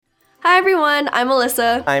Hi everyone, I'm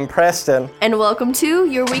Alyssa. I'm Preston. And welcome to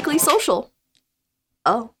your weekly social.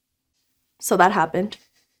 Oh, so that happened.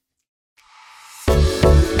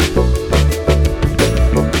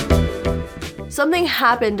 Something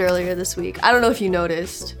happened earlier this week. I don't know if you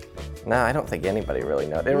noticed. No, I don't think anybody really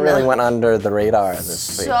noticed. It really went under the radar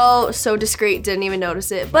this week. So discreet, didn't even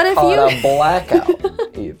notice it. But if Caught a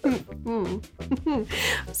blackout, even.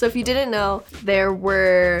 So if you didn't know, there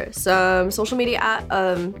were some social media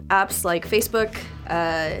apps like Facebook,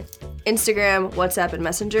 Instagram, WhatsApp, and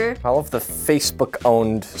Messenger. All of the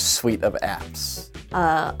Facebook-owned suite of apps.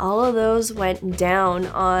 All of those went down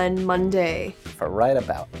on Monday. For right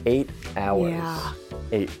about 8 hours. Yeah.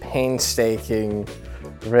 8 painstaking,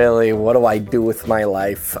 really, what do I do with my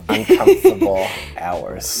life, uncomfortable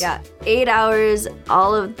hours. Yeah, 8 hours,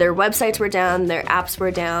 all of their websites were down, their apps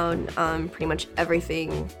were down, pretty much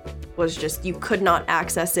everything was just, you could not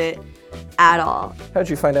access it at all. How'd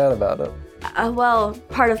you find out about it? Well,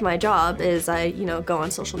 part of my job is I, go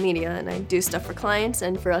on social media and I do stuff for clients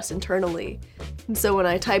and for us internally. And so when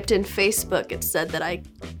I typed in Facebook, it said that I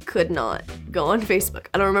could not go on Facebook.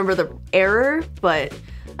 I don't remember the error, but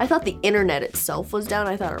I thought the internet itself was down.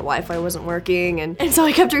 I thought our Wi-Fi wasn't working. And so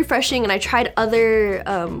I kept refreshing and I tried other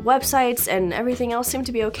websites and everything else seemed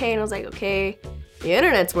to be okay. And I was like, okay, the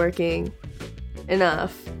internet's working.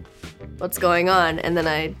 Enough. What's going on? And then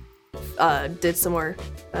I did some more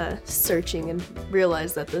searching and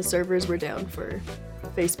realized that the servers were down for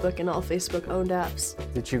Facebook and all Facebook-owned apps.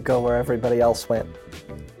 Did you go where everybody else went?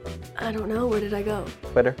 I don't know. Where did I go?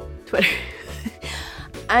 Twitter.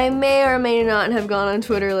 I may or may not have gone on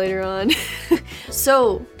Twitter later on.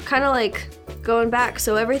 So, kind of like going back,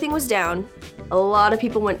 so everything was down. A lot of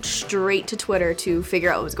people went straight to Twitter to figure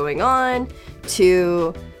out what was going on,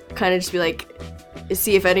 to kind of just be like,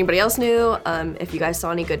 see if anybody else knew. If you guys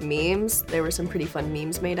saw any good memes, there were some pretty fun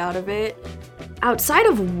memes made out of it. Outside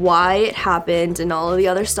of why it happened and all of the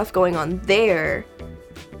other stuff going on there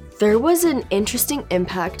was an interesting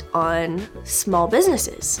impact on small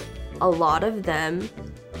businesses. A lot of them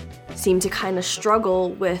seem to kind of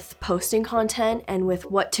struggle with posting content and with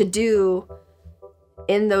what to do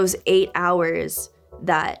in those 8 hours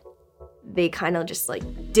that they kind of just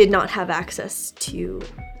did not have access to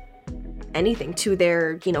anything, to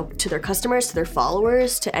their, to their customers, to their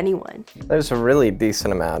followers, to anyone. There's a really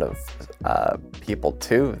decent amount of people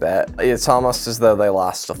too that it's almost as though they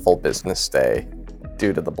lost a full business day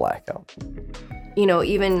due to the blackout.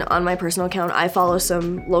 Even on my personal account, I follow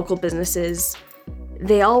some local businesses.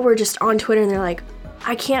 They all were just on Twitter and they're like,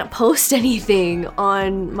 I can't post anything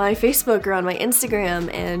on my Facebook or on my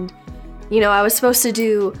Instagram. And, I was supposed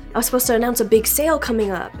to announce a big sale coming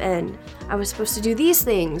up and I was supposed to do these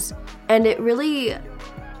things. And it really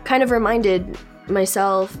kind of reminded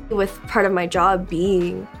myself, with part of my job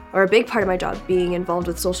being, or a big part of my job being involved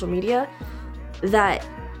with social media, that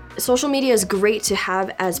social media is great to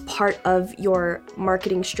have as part of your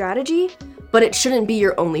marketing strategy, but it shouldn't be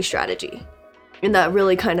your only strategy. And that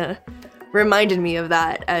really kind of reminded me of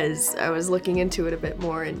that as I was looking into it a bit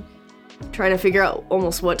more and trying to figure out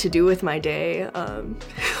almost what to do with my day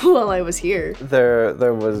while I was here.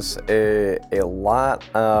 There was a lot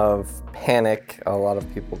of panic, a lot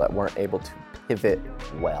of people that weren't able to pivot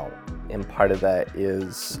well. And part of that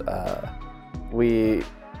is we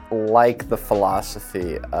like the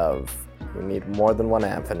philosophy of we need more than one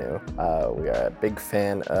avenue. We are a big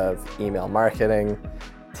fan of email marketing.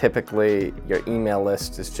 Typically, your email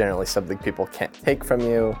list is generally something people can't take from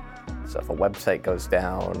you. So if a website goes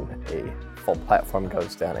down, a full platform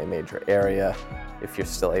goes down, a major area, if you're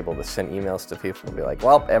still able to send emails to people and be like,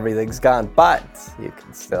 well, everything's gone, but you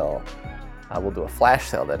can still, we'll do a flash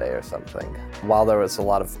sale today or something. While there was a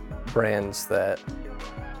lot of brands that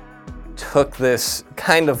took this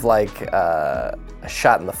kind of like a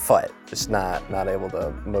shot in the foot, just not able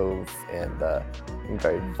to move and being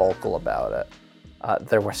very vocal about it,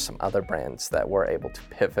 there were some other brands that were able to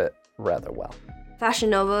pivot rather well.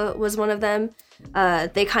 Fashion Nova was one of them.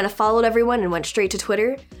 They kind of followed everyone and went straight to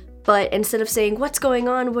Twitter. But instead of saying, what's going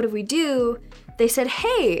on, what do we do? They said,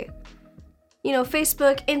 hey,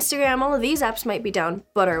 Facebook, Instagram, all of these apps might be down,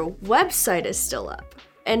 but our website is still up.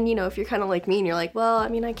 And, if you're kind of like me and you're like, well,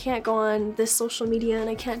 I can't go on this social media and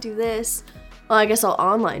I can't do this. Well, I guess I'll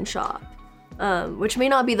online shop, which may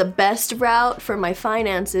not be the best route for my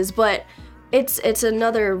finances, but it's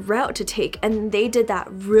another route to take. And they did that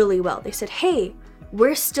really well. They said, hey,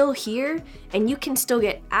 we're still here and you can still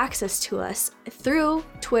get access to us through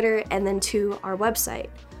Twitter and then to our website,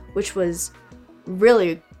 which was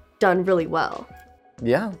really done really well.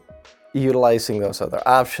 Yeah, utilizing those other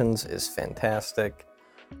options is fantastic.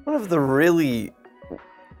 One of the really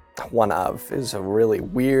one of, is a really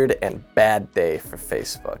weird and bad day for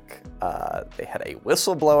Facebook. They had a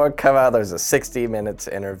whistleblower come out. There was a 60 Minutes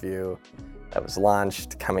interview that was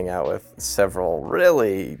launched, coming out with several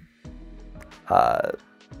really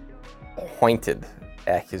pointed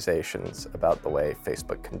accusations about the way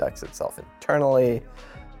Facebook conducts itself internally.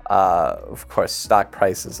 Of course, stock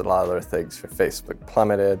prices and a lot of other things for Facebook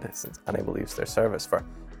plummeted since unable to use their service for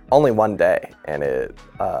only one day. And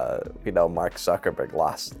Mark Zuckerberg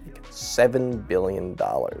lost like $7 billion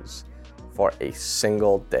for a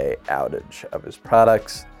single day outage of his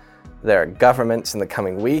products. There are governments in the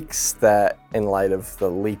coming weeks that, in light of the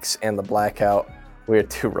leaks and the blackout, we're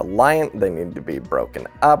too reliant. They need to be broken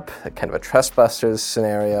up, kind of a trustbusters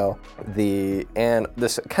scenario. And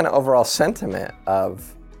this kind of overall sentiment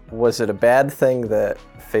of, was it a bad thing that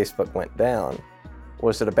Facebook went down?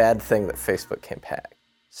 Was it a bad thing that Facebook came back?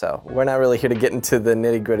 So we're not really here to get into the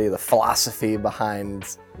nitty-gritty of the philosophy behind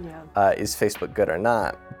is Facebook good or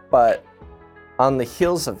not. But on the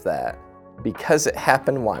heels of that, because it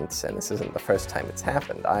happened once, and this isn't the first time it's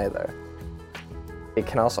happened either, it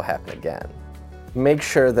can also happen again. Make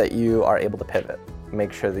sure that you are able to pivot.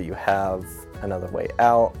 Make sure that you have another way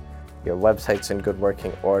out. Your website's in good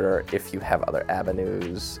working order. If you have other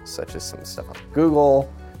avenues, such as some stuff on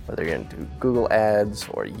Google, whether you're into Google ads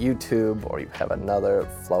or YouTube, or you have another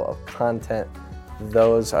flow of content,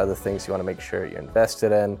 those are the things you want to make sure you're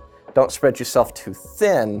invested in. Don't spread yourself too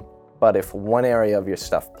thin, but if one area of your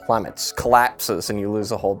stuff plummets, collapses, and you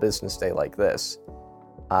lose a whole business day like this,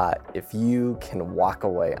 if you can walk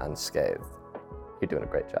away unscathed, you're doing a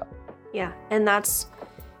great job. Yeah, and that's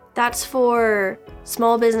for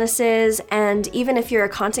small businesses, and even if you're a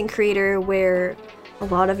content creator where a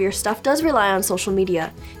lot of your stuff does rely on social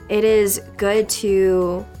media, it is good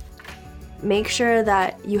to make sure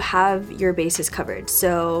that you have your bases covered.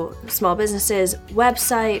 So small businesses,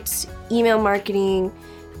 websites, email marketing,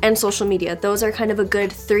 and social media. Those are kind of a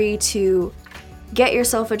good 3 to get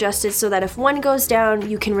yourself adjusted so that if one goes down,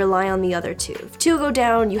 you can rely on the other 2. If 2 go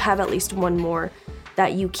down, you have at least one more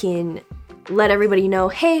that you can let everybody know,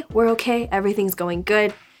 hey, we're okay, everything's going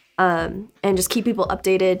good, and just keep people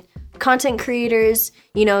updated. Content creators,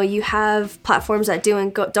 you have platforms that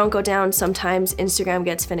don't go down. Sometimes Instagram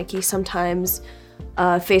gets finicky, sometimes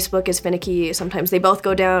Facebook is finicky, sometimes they both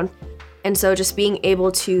go down. And so just being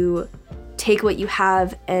able to take what you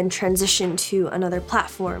have and transition to another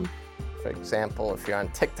platform. For example, if you're on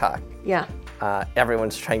TikTok,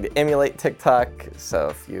 everyone's trying to emulate TikTok. So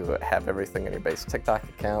if you have everything in your base TikTok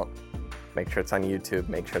account, make sure it's on YouTube,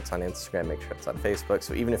 make sure it's on Instagram, make sure it's on Facebook.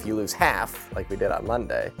 So even if you lose half, like we did on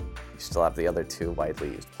Monday, you still have the other 2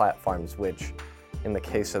 widely used platforms, which in the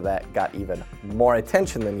case of that got even more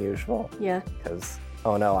attention than usual. Yeah. Because,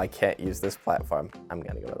 oh no, I can't use this platform. I'm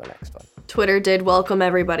gonna go to the next one. Twitter did welcome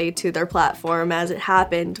everybody to their platform as it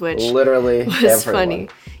happened, which literally was everyone. Funny.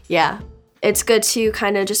 Yeah. It's good to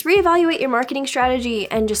kind of just reevaluate your marketing strategy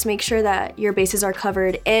and just make sure that your bases are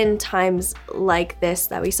covered in times like this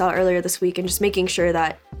that we saw earlier this week, and just making sure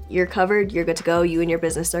that you're covered, you're good to go, you and your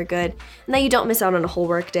business are good, and that you don't miss out on a whole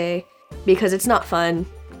work day, because it's not fun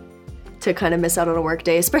to kind of miss out on a work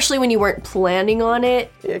day, especially when you weren't planning on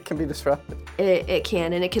it. It can be disruptive. It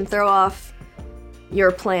can, and it can throw off your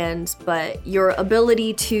plans, but your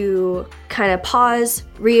ability to kind of pause,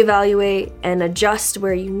 reevaluate, and adjust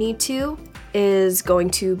where you need to is going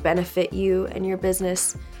to benefit you and your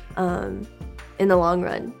business in the long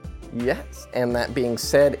run. Yes, and that being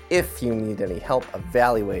said, if you need any help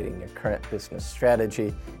evaluating your current business strategy,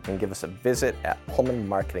 you can give us a visit at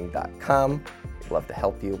pullmanmarketing.com. We'd love to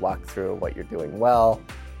help you walk through what you're doing well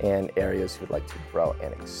and areas you'd like to grow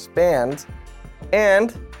and expand.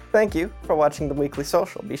 And thank you for watching The Weekly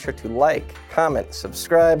Social. Be sure to like, comment,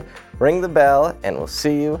 subscribe, ring the bell, and we'll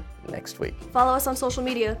see you next week. Follow us on social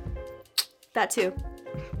media. That too.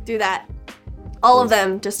 Do that. All of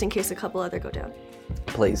them, just in case a couple other go down.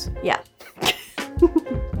 Please. Yeah.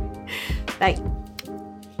 Bye.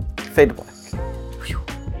 Fade to black.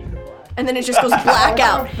 And then it just goes black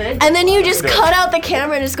out. And then you just cut out the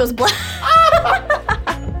camera and it just goes black.